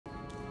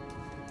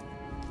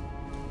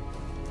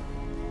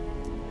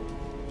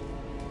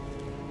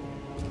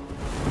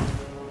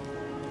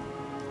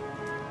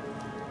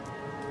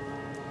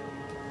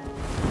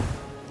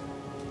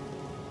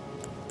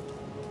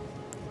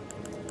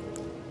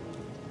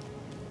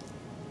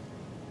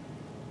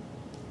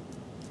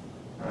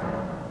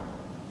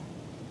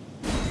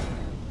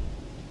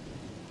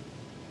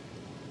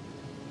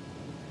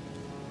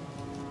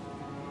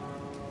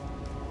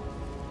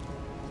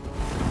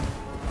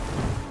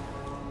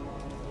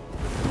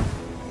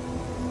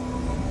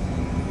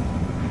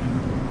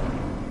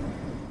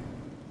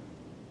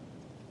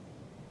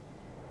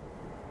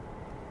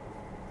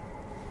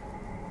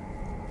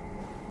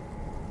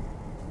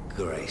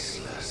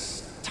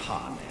graceless,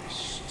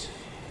 tarnished.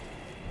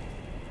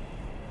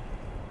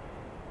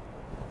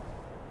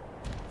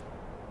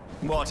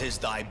 What is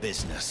thy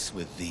business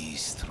with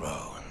these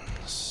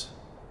thrones?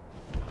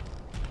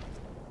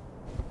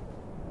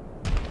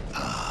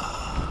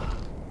 Ah,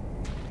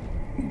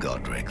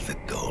 Godric the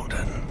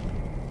Golden.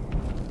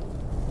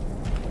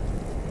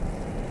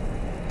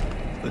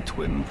 The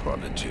twin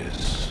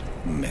prodigies,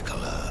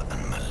 Mikola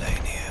and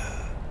Melania.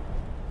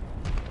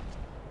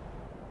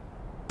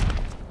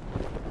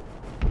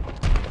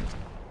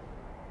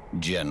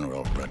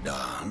 General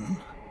Radahn.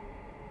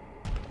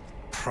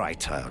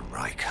 Praetor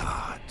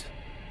Rykard.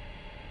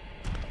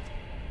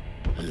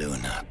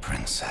 Luna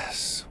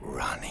Princess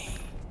Rani.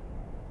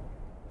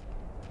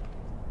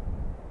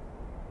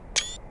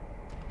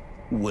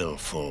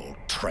 Willful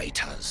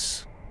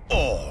traitors,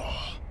 all.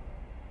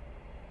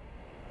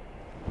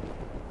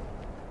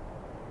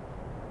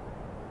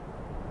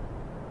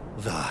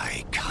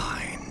 Thy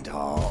kind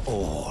are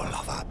all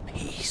of a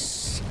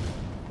piece.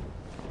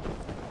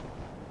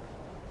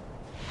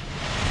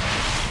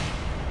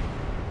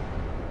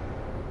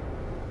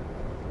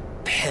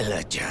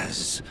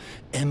 Pillagers,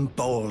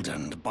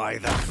 emboldened by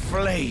the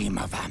flame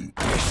of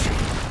ambition.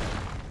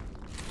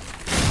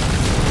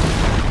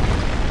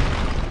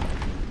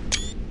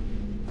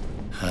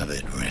 Have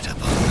it writ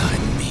upon thy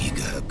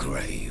meager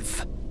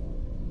grave.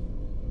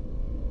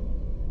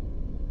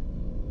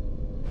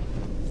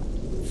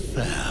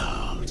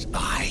 Felled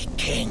thy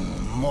King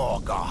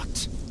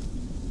Morgoth,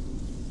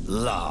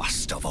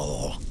 last of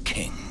all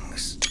kings.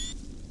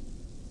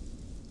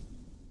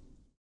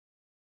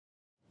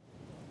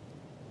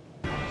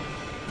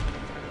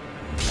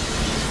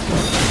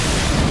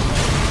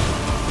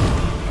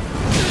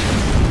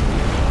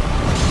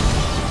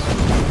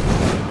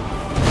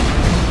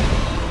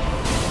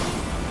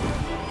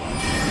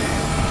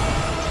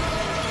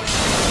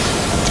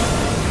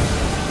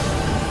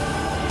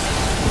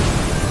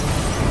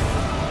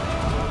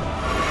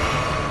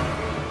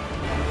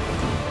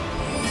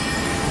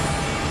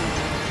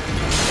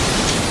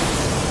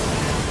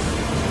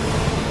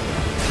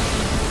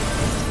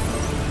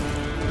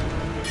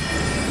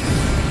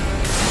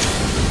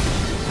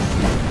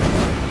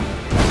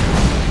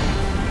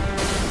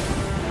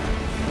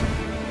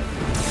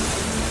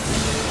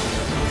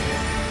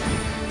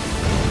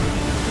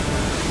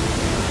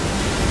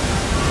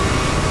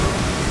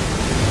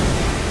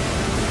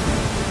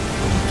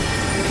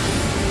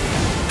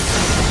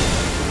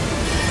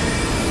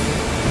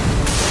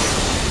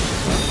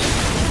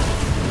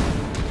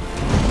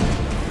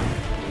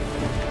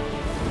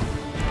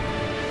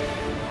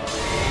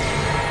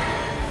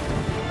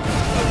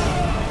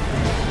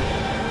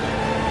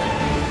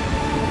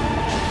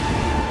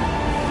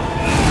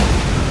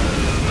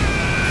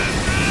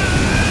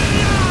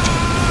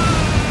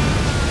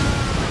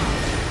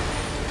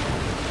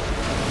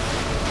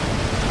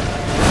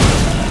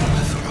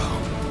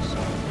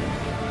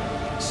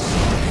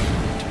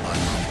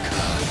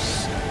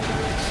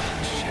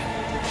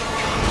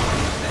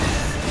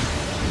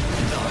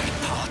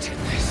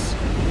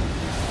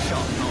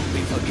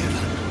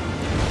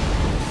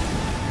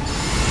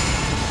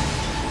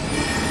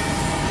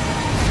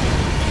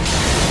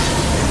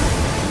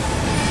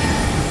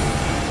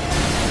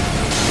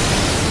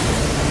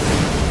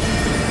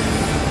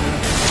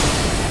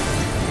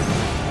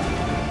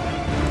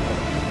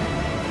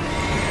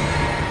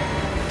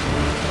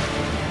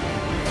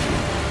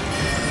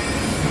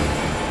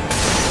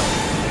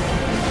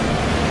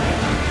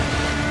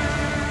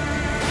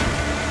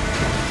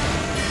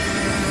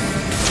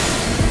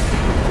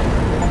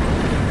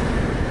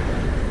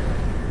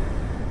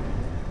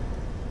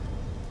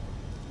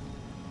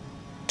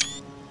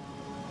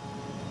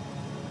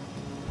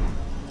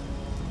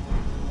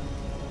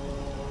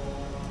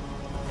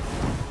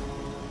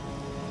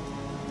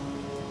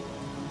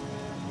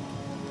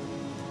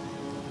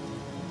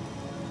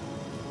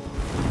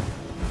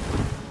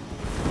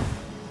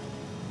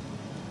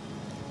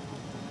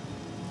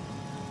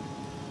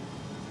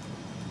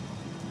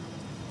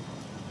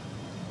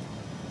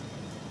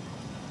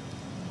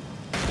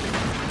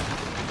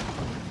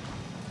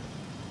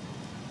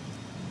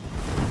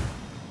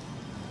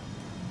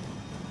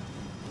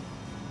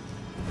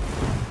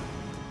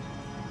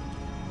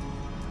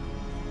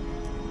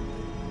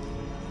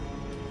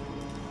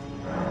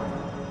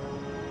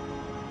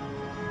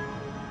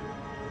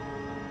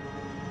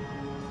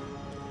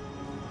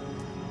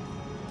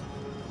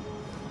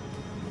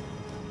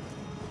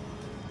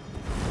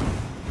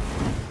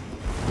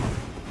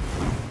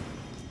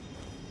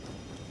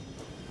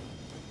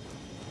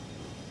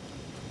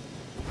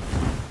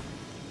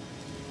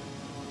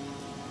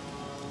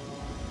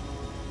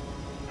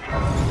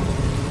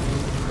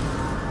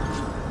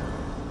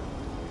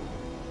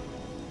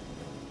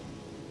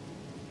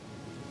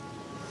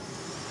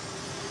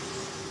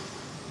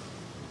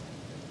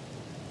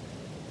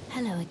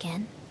 Hello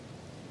again,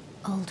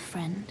 old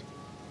friend.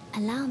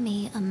 Allow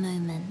me a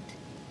moment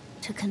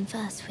to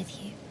converse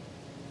with you.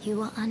 You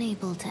were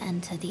unable to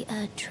enter the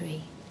Erd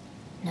Tree,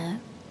 no?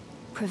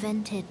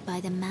 Prevented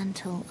by the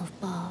mantle of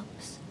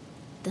barbs.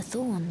 The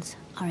thorns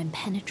are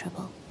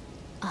impenetrable,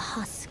 a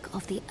husk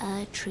of the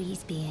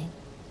tree's being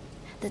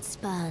that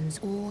spurns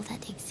all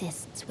that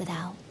exists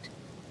without.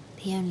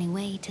 The only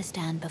way to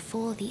stand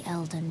before the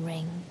Elden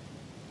Ring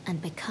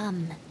and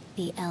become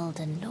the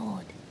Elden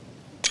Lord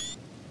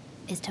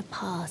is to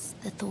pass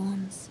the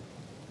thorns.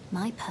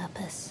 My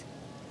purpose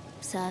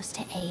serves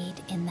to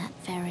aid in that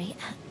very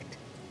act,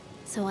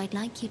 so I'd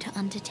like you to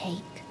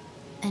undertake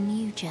a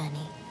new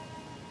journey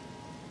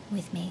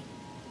with me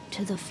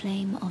to the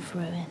Flame of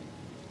Ruin,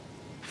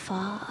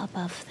 far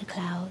above the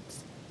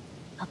clouds,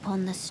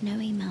 upon the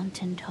snowy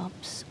mountain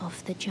tops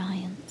of the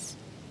giants.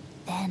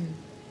 Then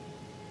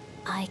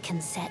I can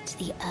set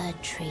the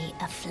Erd Tree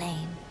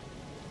aflame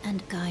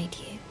and guide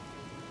you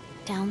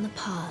down the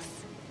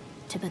path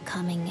to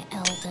becoming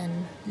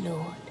Elden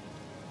Lord.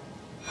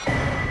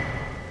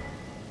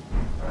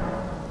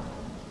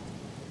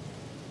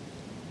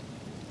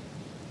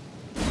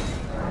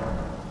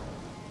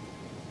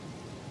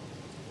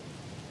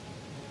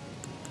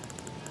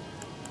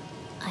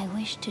 I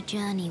wish to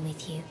journey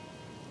with you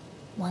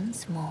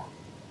once more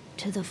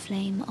to the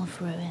Flame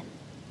of Ruin,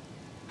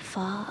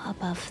 far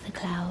above the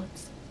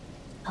clouds,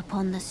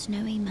 upon the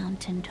snowy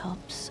mountain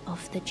tops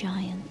of the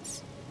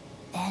giants.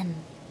 Then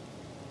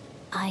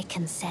I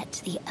can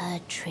set the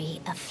Erd Tree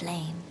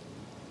aflame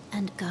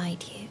and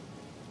guide you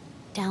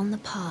down the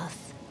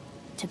path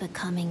to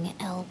becoming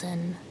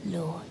Elden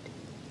Lord.